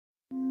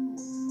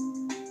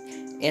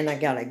and I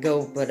gotta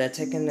go, but I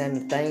taking in the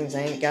things,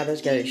 I ain't gotta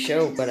get a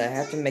show, but I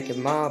have to make it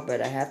more,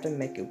 but I have to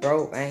make it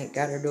grow, I ain't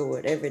gotta do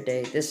it every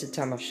day, this is the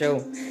time I show,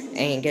 I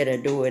ain't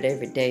gotta do it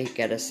every day,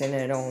 gotta send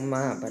it on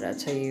mine, but I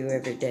tell you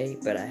every day,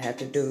 but I have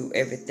to do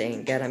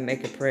everything, gotta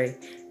make it pray,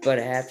 but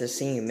I have to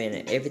sing a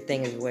minute,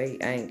 everything is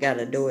wait, I ain't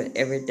gotta do it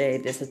every day,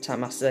 this is the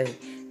time I say,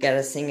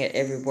 gotta sing it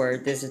every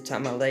word, this is the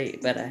time I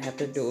late, but I have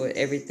to do it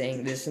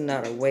everything, this is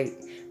not a wait,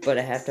 but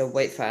I have to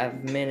wait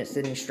 5 minutes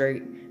sitting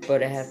straight,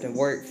 but I have to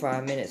work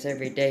 5 minutes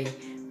every day,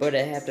 but I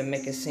have to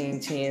make a scene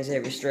 10s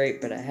every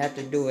straight, but I have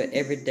to do it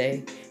every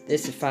day,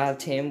 this is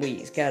 5-10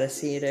 weeks, gotta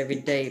see it every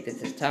day,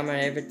 this is time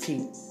I ever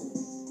teach,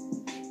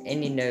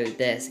 and you know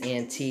that's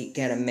antique,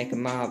 gotta make a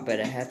mob,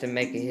 but I have to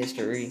make a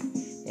history,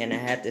 and I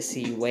have to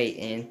see weight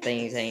and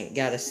things I ain't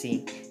gotta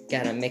see,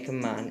 gotta make a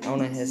mind,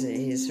 on it has a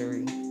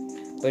history,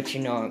 but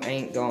you know I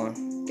ain't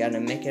gone, gotta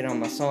make it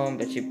on my song,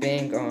 but you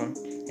been gone,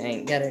 I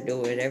ain't gotta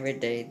do it every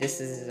day, this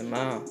is a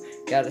mile,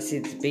 gotta see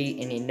this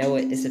beat and you know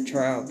it, it's a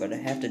trial, but I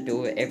have to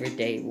do it every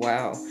day,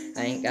 wow,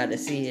 I ain't gotta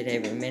see it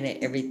every minute,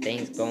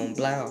 everything's going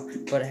blow,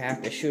 but I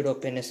have to shoot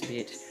up in this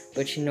bitch,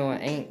 but you know I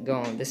ain't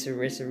gone, this is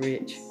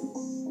rich,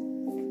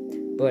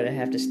 but I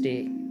have to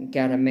stick,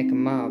 gotta make a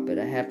mile, but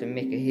I have to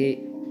make a hit,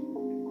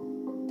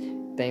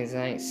 things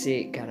I ain't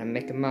sick, gotta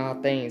make a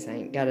mile, things I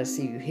ain't gotta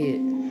see you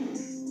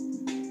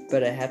hit,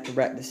 but I have to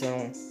rap the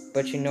song,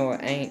 but you know I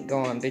ain't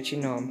gone, bitch you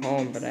know I'm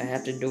home, but I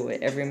have to do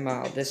it every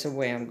mile, this is the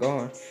way I'm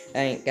going, I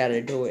ain't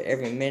gotta do it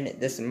every minute,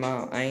 this a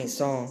mile, I ain't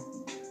song,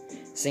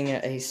 singing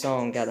a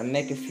song, gotta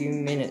make a few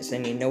minutes,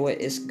 and you know it,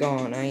 it's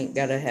gone, I ain't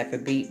gotta have a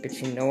beat, but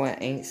you know I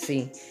ain't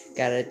see,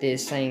 gotta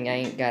this thing, I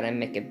ain't gotta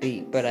make a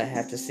beat, but I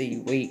have to see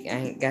weak, I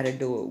ain't gotta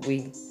do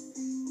it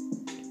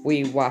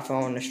we waffle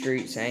on the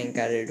streets, I ain't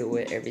gotta do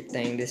it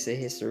everything, this is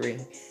history,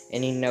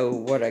 and you know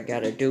what I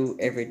gotta do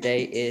every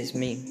day is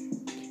me,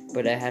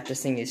 but I have to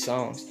sing these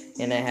songs,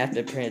 and I have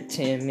to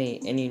pretend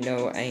me, and you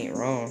know I ain't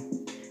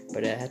wrong,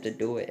 but I have to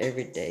do it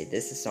every day,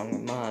 this is a song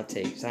of mine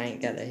takes, I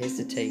ain't gotta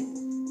hesitate,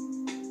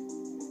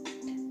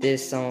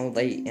 this song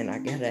late, and I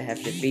gotta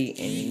have to beat,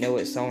 and you know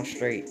it's on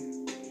straight,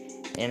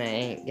 and I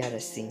ain't gotta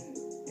sing,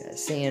 gotta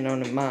sing it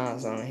on the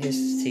miles, on the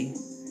history,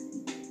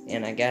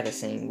 and I gotta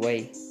sing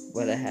way,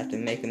 but I have to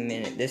make a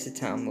minute, this is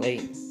time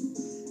late,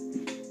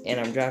 and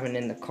I'm driving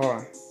in the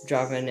car,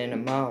 driving in a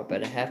mile,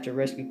 but I have to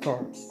rescue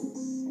cars,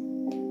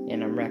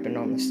 and I'm rapping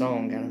on the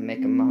song, gotta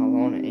make a mile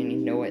on it, and you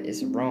know it,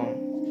 it's wrong,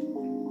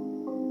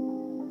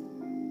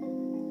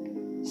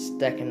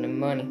 stacking the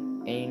money,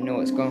 and you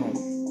know it's gone.